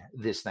action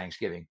this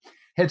Thanksgiving.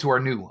 Head to our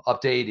new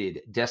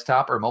updated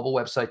desktop or mobile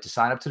website to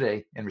sign up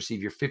today and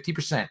receive your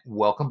 50%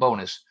 welcome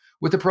bonus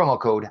with the promo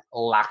code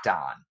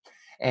LOCKEDON.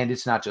 And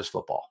it's not just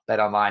football.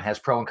 BetOnline has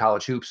pro and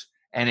college hoops,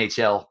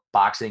 NHL,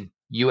 boxing,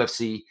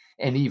 UFC,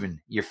 and even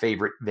your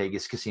favorite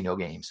Vegas casino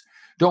games.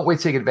 Don't wait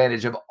to take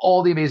advantage of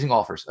all the amazing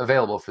offers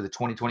available for the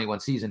 2021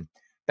 season.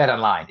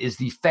 BetOnline is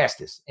the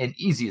fastest and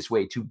easiest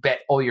way to bet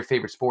all your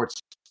favorite sports.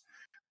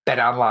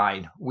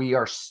 BetOnline, we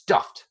are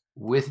stuffed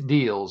with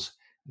deals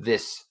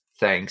this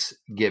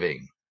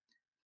Thanksgiving.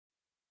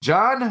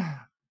 John,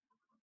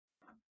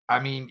 I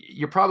mean,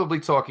 you're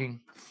probably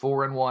talking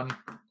 4-1,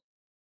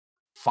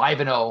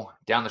 5-0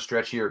 down the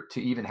stretch here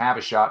to even have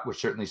a shot,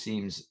 which certainly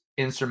seems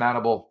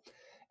insurmountable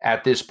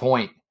at this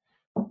point.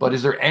 But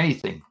is there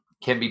anything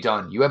can be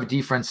done? You have a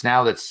defense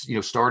now that's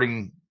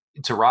starting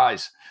to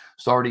rise,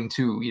 starting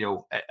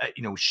to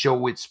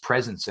show its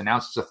presence,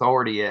 announce its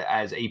authority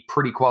as a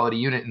pretty quality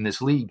unit in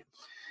this league,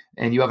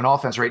 and you have an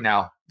offense right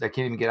now that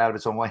can't even get out of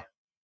its own way.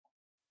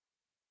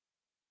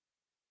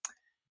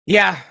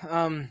 Yeah,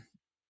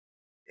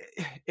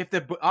 if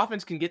the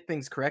offense can get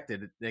things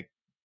corrected, the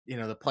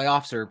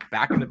playoffs are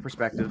back into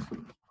perspective,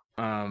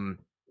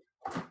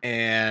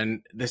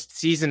 and this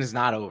season is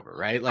not over,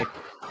 right? Like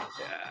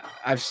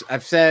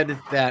I've said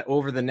that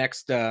over the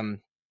next, over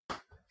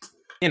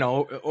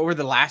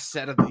the last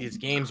set of these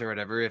games or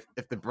whatever, if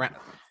the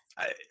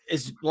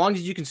as long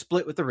as you can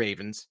split with the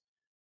Ravens,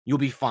 you'll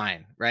be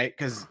fine, right?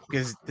 Because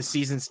the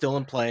season's still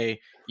in play.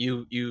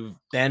 You've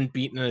then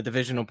beaten a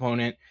division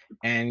opponent,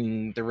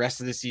 and the rest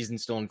of the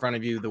season's still in front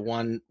of you. The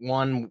one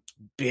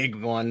big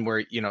one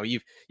where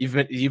you've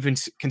been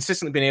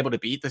consistently been able to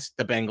beat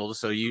the Bengals,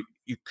 so you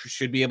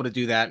should be able to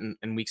do that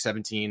in week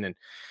 17. And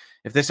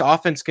if this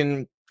offense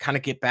can kind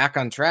of get back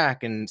on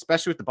track, and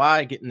especially with the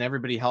bye, getting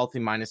everybody healthy,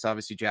 minus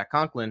obviously Jack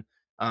Conklin,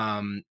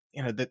 the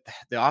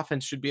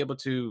offense should be able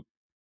to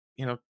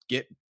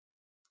get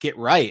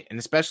right. And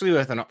especially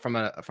from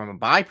a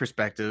bye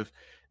perspective,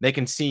 they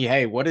can see,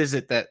 hey, what is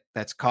it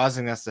that's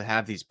causing us to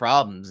have these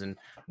problems, and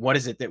what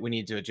is it that we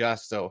need to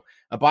adjust? So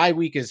a bye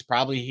week is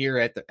probably here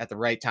at the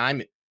right time.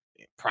 It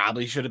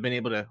probably should have been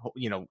able to,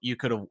 you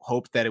could have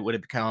hoped that it would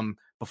have come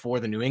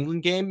before the New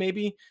England game,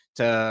 maybe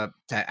to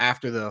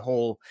after the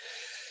whole,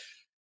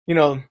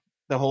 the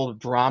whole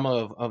drama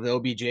of the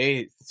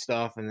OBJ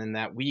stuff, and then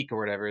that week or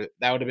whatever.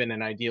 That would have been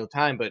an ideal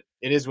time, but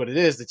it is what it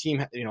is. The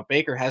team,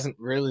 Baker hasn't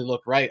really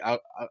looked right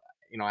out,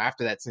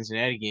 after that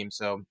Cincinnati game.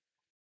 So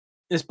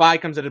this bye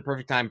comes at a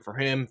perfect time for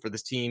him, for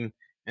this team,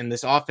 and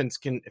this offense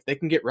if they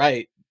can get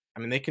right, I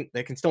mean, they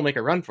can still make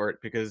a run for it,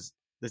 because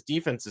this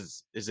defense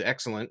is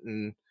excellent,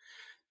 and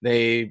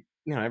they,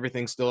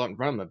 everything's still out in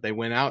front of them. If they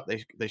win out,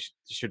 they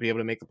should be able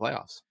to make the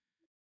playoffs.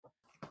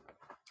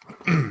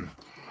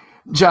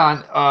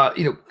 John,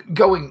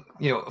 going,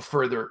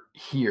 further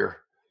here,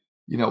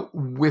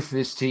 with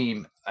this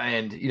team,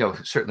 and,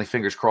 certainly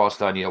fingers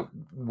crossed on,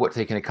 what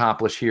they can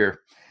accomplish here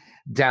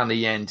down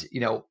the end,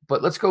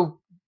 but let's go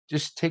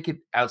just take it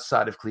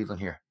outside of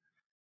Cleveland here.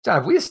 John,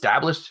 have we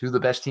established who the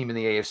best team in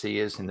the AFC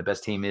is and the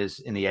best team is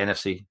in the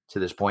NFC to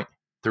this point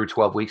through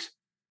 12 weeks?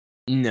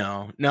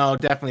 No,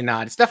 definitely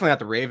not. It's definitely not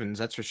the Ravens,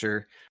 that's for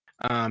sure.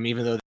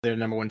 Even though they're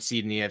number one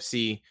seed in the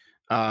AFC.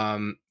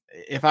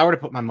 If I were to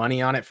put my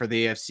money on it for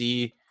the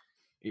AFC,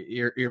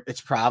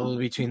 it's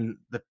probably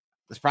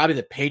it's probably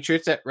the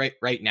Patriots at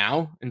right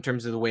now in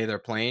terms of the way they're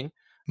playing.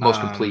 Most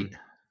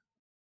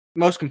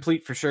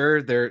complete for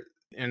sure. They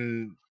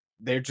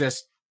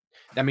just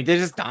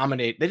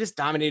dominate. They just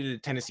dominated the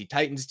Tennessee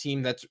Titans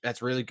team.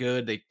 That's really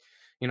good. They,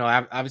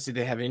 obviously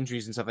they have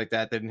injuries and stuff like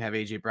that. They didn't have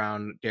AJ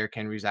Brown, Derrick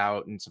Henry's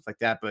out and stuff like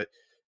that. But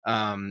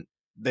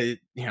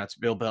it's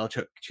Bill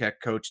Belichick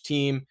coach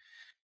team,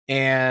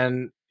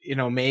 and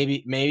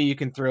maybe you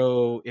can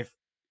throw if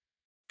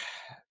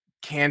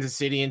Kansas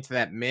City into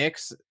that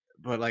mix,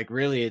 but like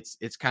really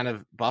it's kind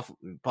of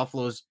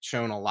Buffalo's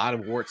shown a lot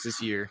of warts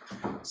this year.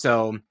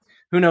 So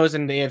who knows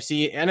in the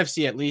AFC,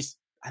 NFC at least.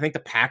 I think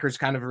the Packers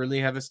kind of really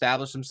have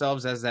established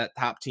themselves as that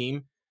top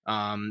team.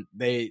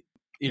 They,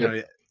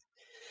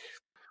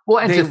 well,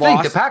 and to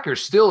think the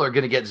Packers still are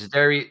going to get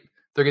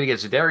They're going to get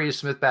Zadarius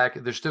Smith back.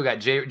 They're still got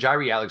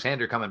Jaire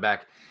Alexander coming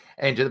back,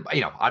 and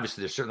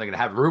obviously they're certainly going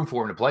to have room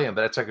for him to play him.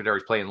 But that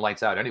secondary's playing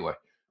lights out anyway.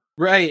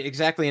 Right,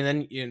 exactly. And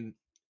then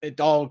it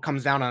all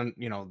comes down on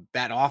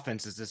that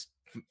offense is just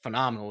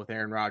phenomenal with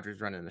Aaron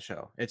Rodgers running the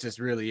show. It just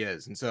really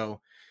is. And so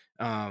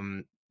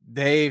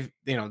they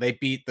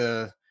beat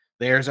the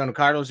Arizona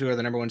Cardinals, who are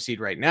the number one seed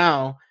right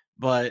now.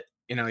 But,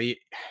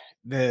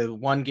 the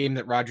one game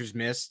that Rodgers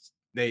missed,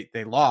 they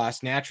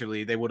lost.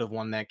 Naturally, they would have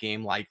won that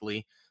game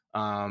likely.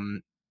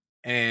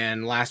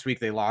 And last week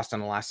they lost on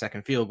the last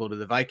second field goal to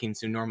the Vikings,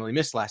 who normally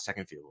miss last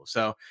second field goal.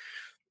 So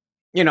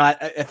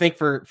I think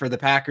for the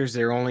Packers,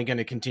 they're only going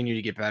to continue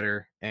to get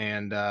better,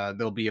 and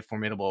they'll be a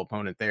formidable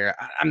opponent there.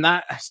 I'm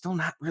still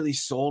not really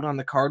sold on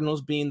the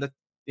Cardinals being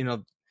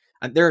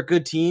they're a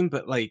good team,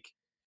 but like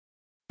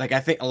I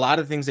think a lot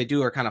of things they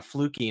do are kind of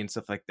fluky and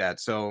stuff like that.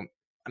 So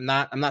I'm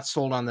not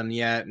sold on them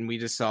yet. And we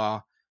just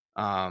saw,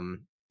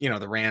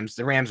 the Rams.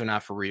 The Rams are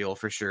not for real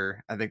for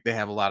sure. I think they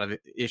have a lot of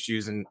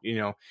issues, and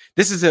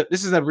this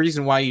is a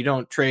reason why you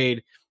don't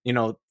trade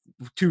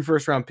 2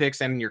 first-round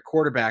picks and your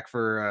quarterback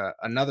for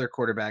another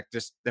quarterback,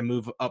 just to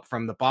move up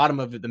from the bottom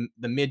of the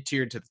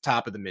mid-tier to the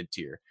top of the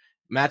mid-tier.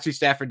 Matthew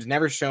Stafford's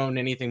never shown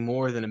anything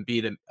more than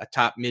beat a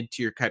top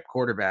mid-tier type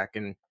quarterback,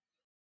 and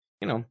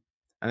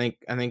I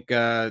think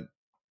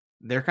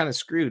they're kind of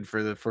screwed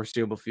for the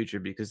foreseeable future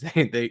because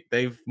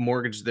they've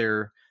mortgaged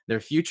their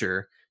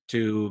future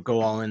to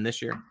go all in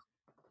this year.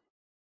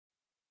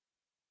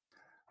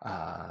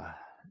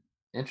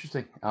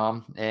 Interesting.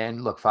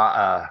 And look,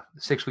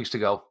 6 weeks to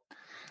go.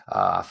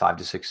 5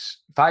 to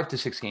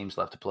 6 games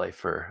left to play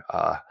for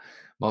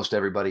most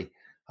everybody.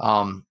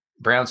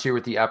 Browns here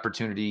with the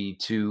opportunity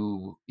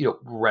to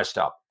rest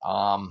up.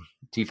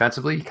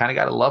 Defensively, you kind of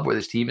got to love where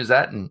this team is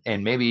at,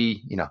 and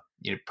maybe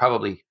you're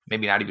probably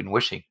maybe not even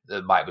wishing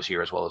the bye was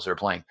here as well as they're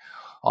playing.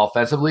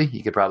 Offensively,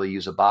 you could probably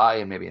use a bye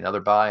and maybe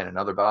another bye and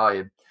another bye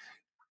and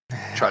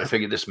try to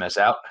figure this mess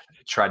out.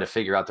 Try to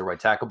figure out the right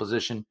tackle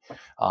position.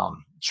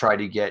 Try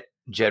to get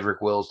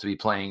Jedrick Wills to be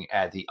playing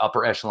at the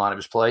upper echelon of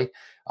his play.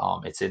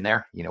 It's in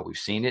there. We've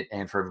seen it.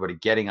 And for everybody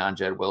getting on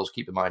Jed Wills,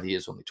 keep in mind he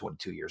is only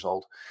 22 years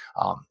old.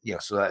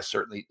 So that's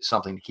certainly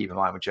something to keep in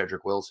mind with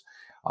Jedrick Wills.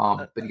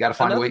 But you got to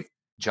find a way.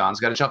 John's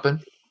got to jump in.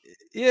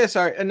 Yeah,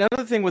 sorry.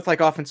 Another thing with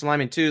like offensive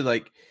linemen too,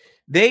 like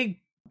they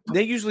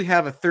usually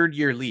have a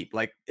 3rd-year leap.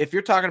 Like if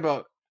you're talking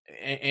about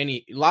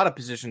a lot of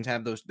positions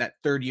have that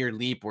 3rd-year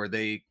leap where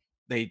they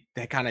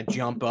kind of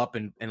jump up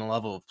in a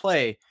level of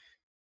play.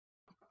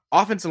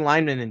 Offensive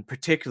linemen in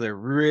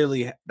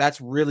particular, that's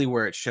really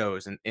where it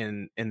shows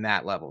in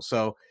that level.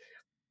 So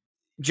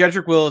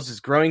Jedrick Wills is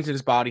growing to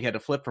his body, had to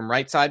flip from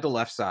right side to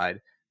left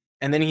side.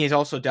 And then he's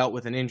also dealt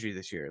with an injury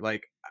this year.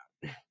 Like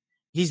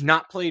he's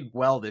not played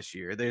well this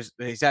year.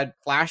 He's had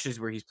flashes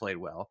where he's played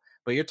well,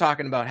 but you're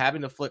talking about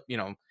having to flip,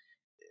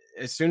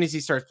 as soon as he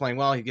starts playing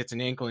well, he gets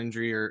an ankle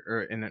injury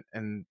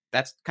and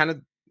that's kind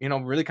of,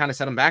 really kind of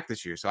set him back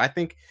this year. So I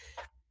think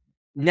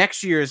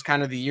next year is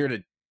kind of the year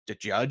to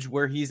judge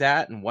where he's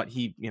at and what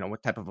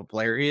what type of a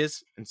player he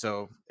is. And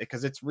so,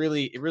 because it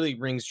really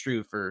rings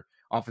true for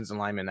offensive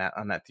linemen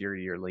on that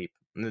 3rd-year leap.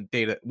 And the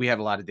data, we have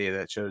a lot of data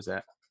that shows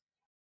that.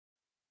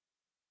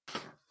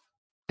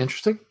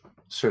 Interesting.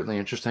 Certainly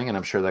interesting. And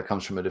I'm sure that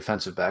comes from a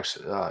defensive back's,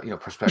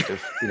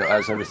 perspective,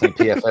 as everything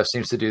PFF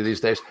seems to do these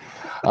days.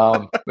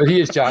 But he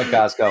is John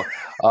Costco.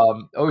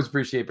 Always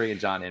appreciate bringing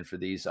John in for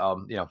these,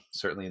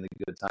 certainly in the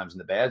good times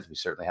and the bads. We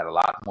certainly had a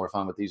lot more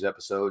fun with these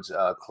episodes,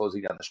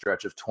 closing down the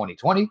stretch of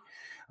 2020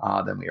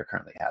 than we are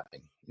currently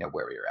having,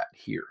 where we are at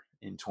here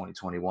in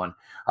 2021.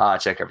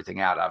 Check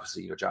everything out.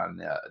 Obviously, John,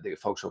 the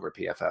folks over at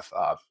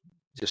PFF,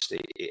 just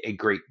a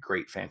great,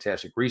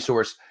 fantastic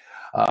resource.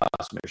 So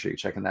make sure you're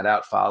checking that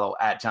out. Follow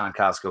at John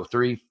Costco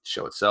 3,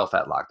 show itself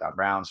at Locked On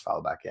Browns.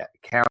 Follow back at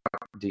account.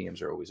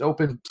 DMs are always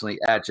open.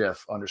 At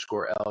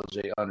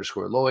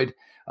Jeff_LJ_Lloyd.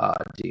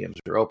 DMs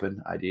are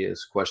open.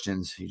 Ideas,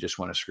 questions. You just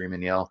want to scream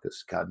and yell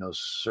because God knows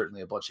certainly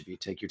a bunch of you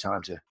take your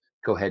time to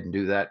go ahead and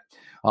do that.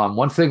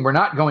 One thing we're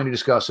not going to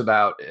discuss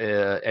about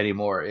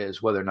anymore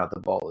is whether or not the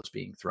ball is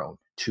being thrown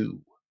too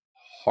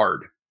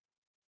hard.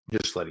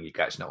 Just letting you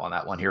guys know on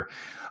that one here.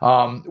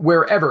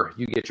 Wherever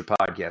you get your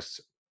podcasts,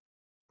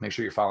 make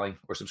sure you're following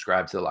or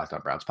subscribe to the Locked On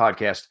Browns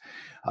podcast.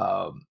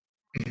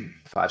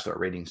 5-star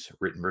ratings,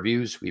 written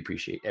reviews. We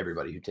appreciate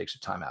everybody who takes the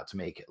time out to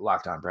make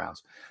Locked On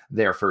Browns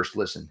their first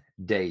listen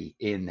day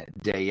in,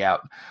 day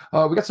out.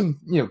 We got some,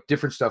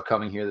 different stuff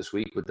coming here this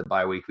week with the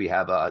bye week. We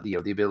have, the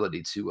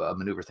ability to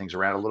maneuver things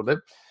around a little bit,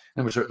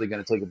 and we're certainly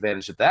going to take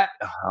advantage of that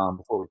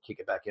before we kick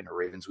it back into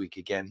Ravens week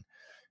again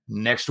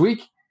next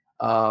week.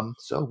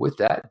 So with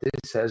that,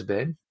 this has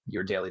been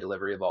your daily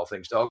delivery of all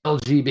things dog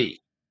LGB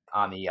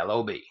on the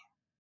LOB.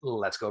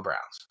 Let's go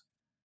Browns.